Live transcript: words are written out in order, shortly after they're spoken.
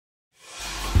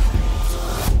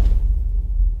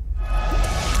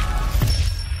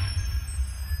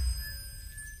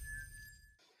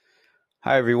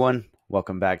Hi everyone,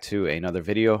 welcome back to another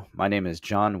video. My name is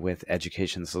John with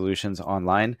Education Solutions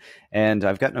Online, and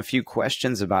I've gotten a few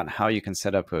questions about how you can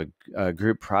set up a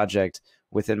group project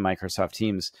within Microsoft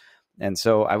Teams. And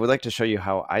so I would like to show you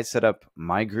how I set up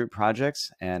my group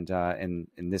projects. And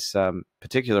in this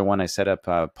particular one, I set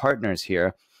up partners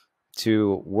here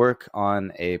to work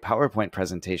on a PowerPoint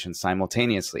presentation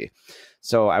simultaneously.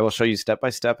 So I will show you step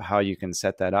by step how you can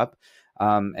set that up,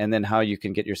 and then how you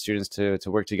can get your students to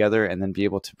work together and then be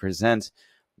able to present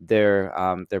their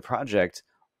project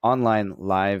online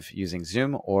live using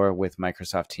Zoom or with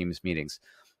Microsoft Teams meetings.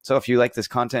 So if you like this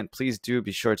content, please do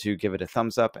be sure to give it a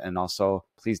thumbs up, and also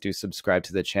please do subscribe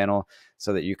to the channel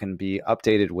so that you can be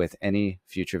updated with any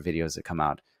future videos that come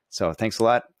out. So thanks a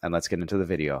lot, and let's get into the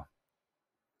video.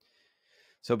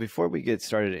 So before we get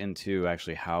started into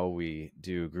actually how we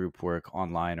do group work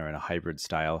online or in a hybrid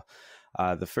style,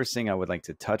 the first thing I would like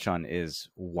to touch on is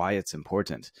why it's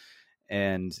important.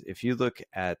 And if you look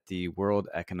at the World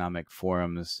Economic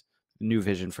Forum's new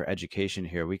vision for education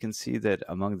here, we can see that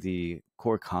among the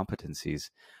core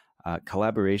competencies,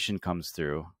 collaboration comes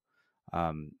through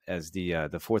as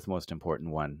the fourth most important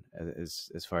one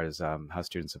as far as how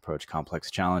students approach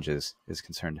complex challenges is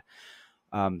concerned.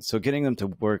 So getting them to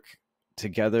work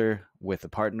together with a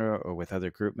partner or with other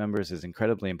group members is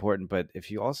incredibly important. But if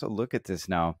you also look at this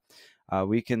now,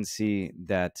 we can see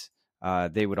that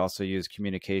they would also use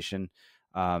communication.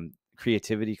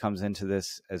 Creativity comes into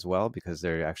this as well, because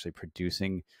they're actually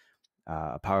producing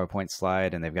a PowerPoint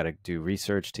slide, and they've got to do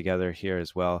research together here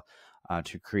as well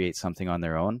to create something on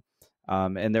their own.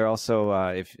 And they're also,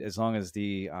 as long as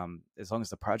the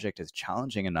project is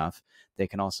challenging enough, they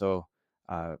can also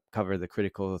cover the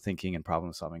critical thinking and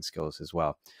problem solving skills as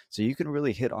well. So you can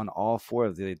really hit on all four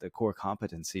of the core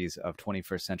competencies of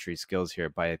 21st century skills here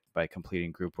by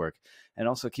completing group work. And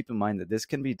also keep in mind that this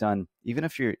can be done even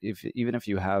if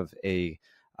you have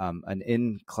an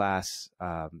in-class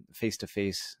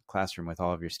face-to-face classroom with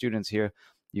all of your students here.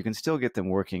 You can still get them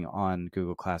working on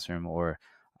Google Classroom or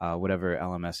whatever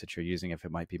LMS that you're using, if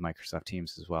it might be Microsoft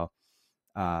Teams as well.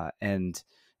 And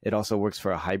it also works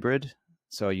for a hybrid.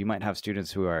 So you might have students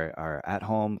who are at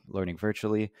home learning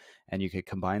virtually, and you could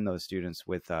combine those students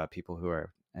with people who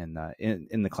are in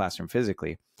the classroom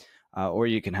physically, or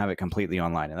you can have it completely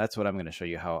online. And that's what I'm going to show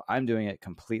you how I'm doing it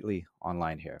completely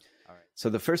online here. All right. So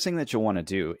the first thing that you'll want to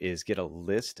do is get a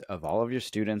list of all of your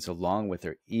students along with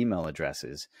their email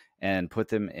addresses and put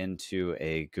them into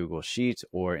a Google Sheet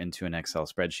or into an Excel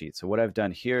spreadsheet. So what I've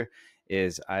done here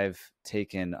is I've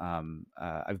taken,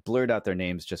 I've blurred out their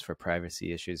names just for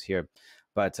privacy issues here.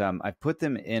 But I've put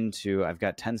them into, I've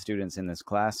got 10 students in this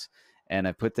class, and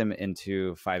I put them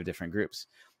into 5 different groups.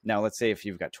 Now, let's say if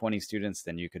you've got 20 students,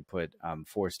 then you could put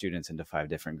 4 students into 5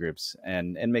 different groups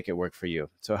and make it work for you.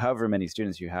 So however many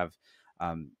students you have,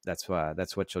 that's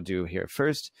what you'll do here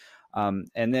first. And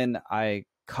then I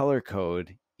color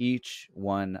code each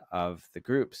one of the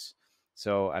groups.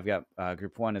 So I've got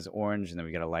group 1 is orange, and then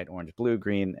we got a light orange, blue,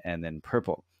 green, and then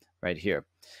purple right here.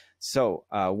 So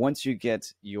once you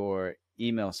get your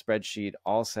email spreadsheet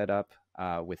all set up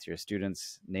with your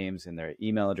students' names and their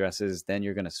email addresses, then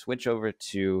you're going to switch over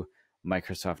to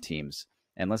Microsoft Teams.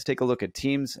 And let's take a look at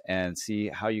Teams and see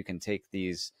how you can take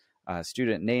these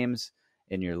student names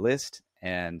in your list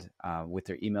and with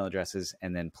their email addresses,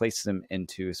 and then place them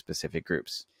into specific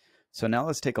groups. So now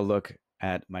let's take a look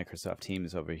at Microsoft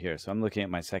Teams over here. So I'm looking at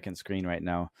my second screen right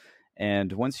now.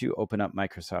 And once you open up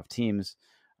Microsoft Teams,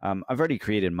 I've already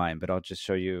created mine, but I'll just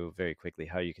show you very quickly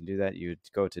how you can do that. You'd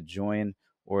go to join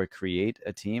or create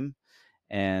a team.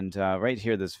 And right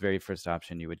here, this very first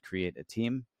option, you would create a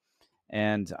team.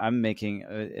 And I'm making,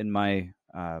 in my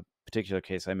particular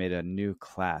case, I made a new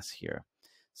class here.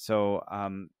 So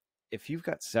if you've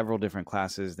got several different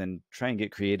classes, then try and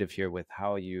get creative here with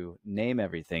how you name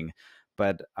everything.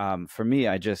 But for me,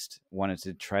 I just wanted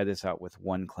to try this out with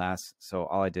one class. So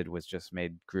all I did was just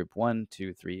made group 1,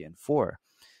 2, 3, and 4.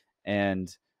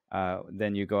 And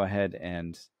then you go ahead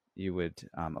and you would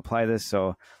apply this.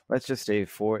 So let's just say,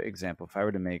 for example, if I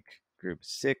were to make group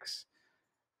 6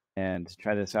 and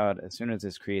try this out, as soon as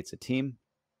this creates a team,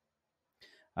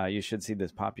 you should see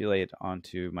this populate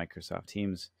onto Microsoft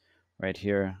Teams right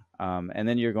here. And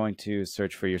then you're going to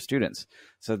search for your students.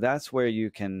 So that's where you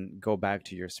can go back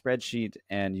to your spreadsheet,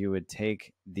 and you would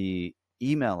take the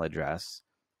email address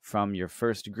from your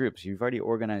first groups. You've already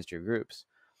organized your groups.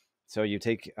 So you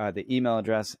take the email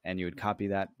address and you would copy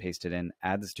that, paste it in,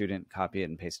 add the student, copy it,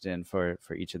 and paste it in for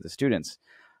each of the students.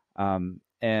 And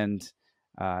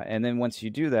then once you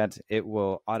do that, it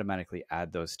will automatically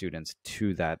add those students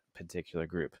to that particular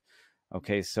group.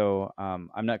 Okay, so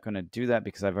I'm not going to do that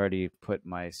because I've already put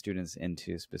my students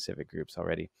into specific groups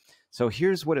already. So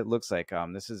here's what it looks like.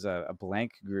 This is a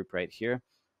blank group right here.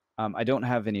 I don't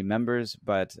have any members,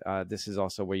 but this is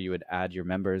also where you would add your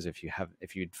members if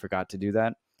you forgot to do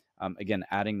that. Again,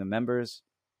 adding the members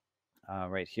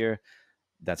right here.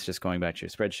 That's just going back to your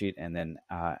spreadsheet and then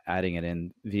adding it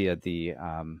in via the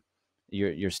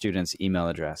your student's email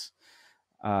address.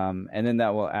 And then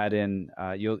that will add in,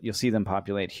 you'll see them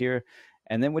populate here.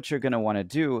 And then what you're going to want to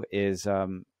do is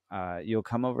you'll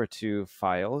come over to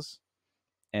Files,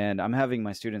 and I'm having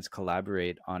my students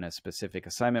collaborate on a specific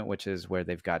assignment, which is where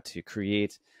they've got to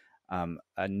create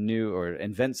a new or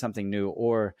invent something new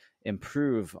or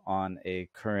improve on a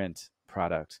current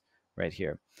product right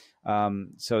here.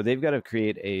 So they've got to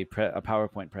create a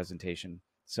PowerPoint presentation.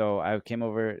 So I came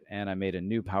over and I made a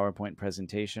new PowerPoint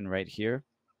presentation right here.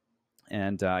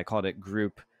 And I called it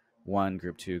Group 1,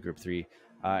 Group 2, Group 3,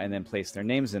 and then placed their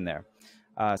names in there.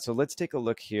 So let's take a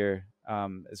look here.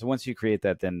 So once you create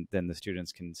that, then the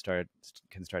students can start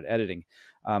editing.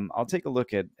 I'll take a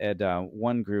look at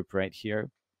one group right here,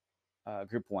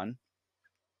 Group 1.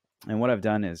 And what I've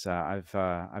done is I've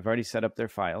already set up their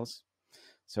files.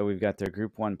 So we've got their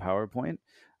Group 1 PowerPoint.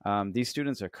 These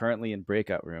students are currently in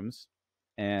breakout rooms,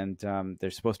 and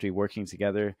they're supposed to be working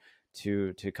together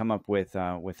to come up with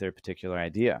their particular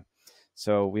idea.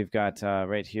 So we've got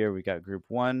right here, we've got Group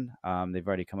 1. They've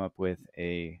already come up with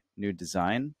a new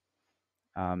design,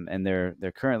 and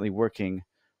they're currently working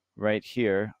right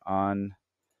here on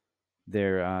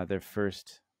their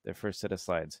first set of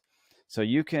slides. So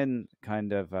you can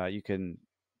kind of you can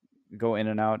go in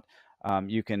and out.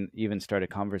 You can even start a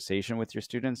conversation with your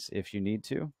students if you need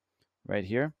to, right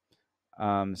here.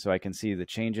 So I can see the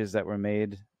changes that were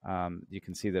made. You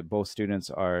can see that both students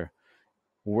are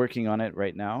working on it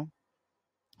right now.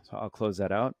 So I'll close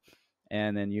that out.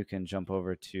 And then you can jump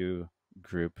over to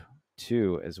Group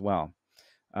 2 as well.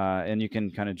 And you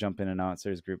can kind of jump in and out. So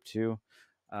there's Group 2.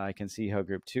 I can see how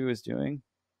Group 2 is doing.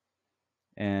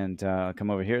 And I'll come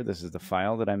over here. This is the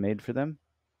file that I made for them.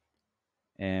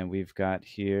 And we've got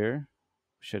here,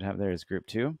 should have there is Group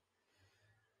 2.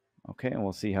 Okay, and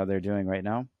we'll see how they're doing right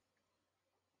now.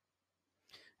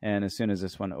 And as soon as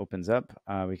this one opens up,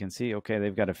 we can see, okay,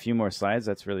 they've got a few more slides.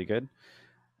 That's really good.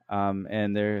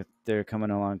 And they're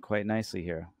coming along quite nicely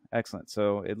here. Excellent.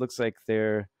 So it looks like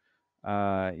they're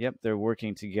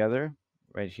working together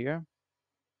right here.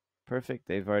 Perfect.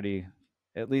 They've already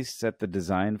at least set the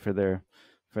design for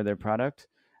their product,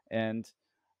 and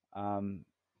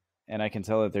I can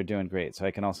tell that they're doing great. So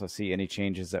I can also see any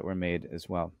changes that were made as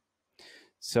well.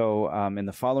 So in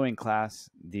the following class,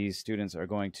 these students are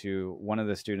going to, one of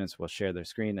the students will share their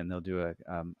screen and they'll do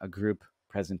a group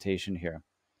presentation here.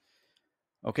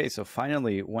 Okay, so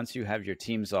finally, once you have your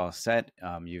teams all set,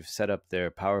 you've set up their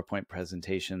PowerPoint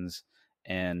presentations,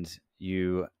 and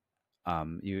you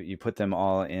put them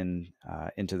all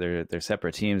into their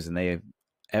separate teams, and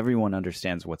everyone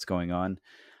understands what's going on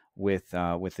with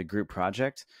the group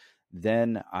project.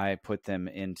 Then I put them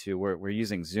into, we're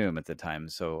using Zoom at the time,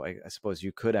 so I suppose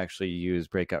you could actually use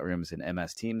breakout rooms in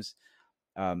MS Teams.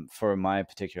 For my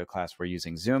particular class, we're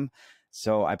using Zoom.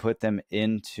 So I put them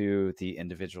into the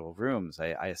individual rooms.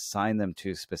 I assign them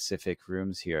to specific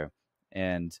rooms here.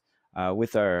 And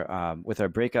with our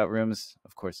breakout rooms,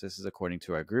 of course, this is according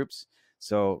to our groups.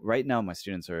 So right now my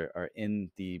students are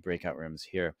in the breakout rooms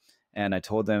here. And I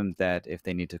told them that if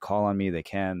they need to call on me, they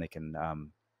can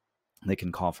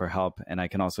call for help. And I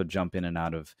can also jump in and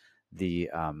out of the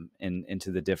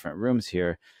into the different rooms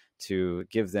here to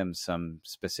give them some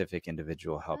specific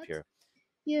individual help here.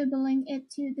 You bring it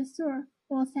to the store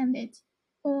or send it,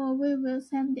 or we will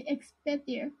send the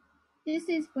expediter. This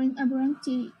is bring a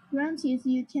branches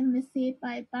you can receive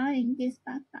by buying this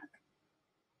backpack.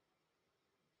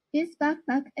 This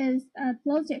backpack is a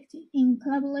project in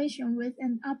collaboration with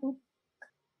an Apple.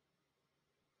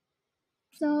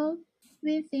 So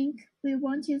we think we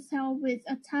want to sell with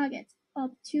a target of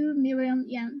 2 million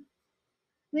yen.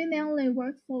 We mainly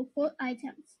work for 4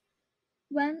 items.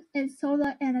 One is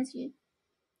solar energy.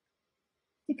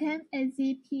 Second is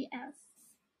GPS.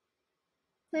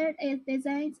 Third is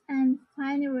design, and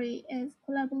finally is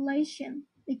collaboration,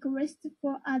 request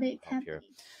for other companies.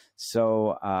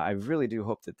 So I really do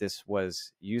hope that this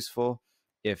was useful.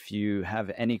 If you have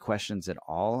any questions at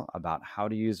all about how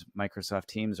to use Microsoft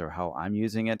Teams or how I'm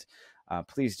using it,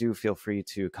 please do feel free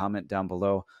to comment down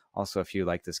below. Also, if you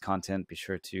like this content, be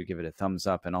sure to give it a thumbs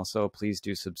up, and also please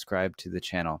do subscribe to the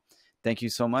channel. Thank you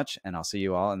so much, and I'll see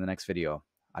you all in the next video.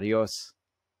 Adios.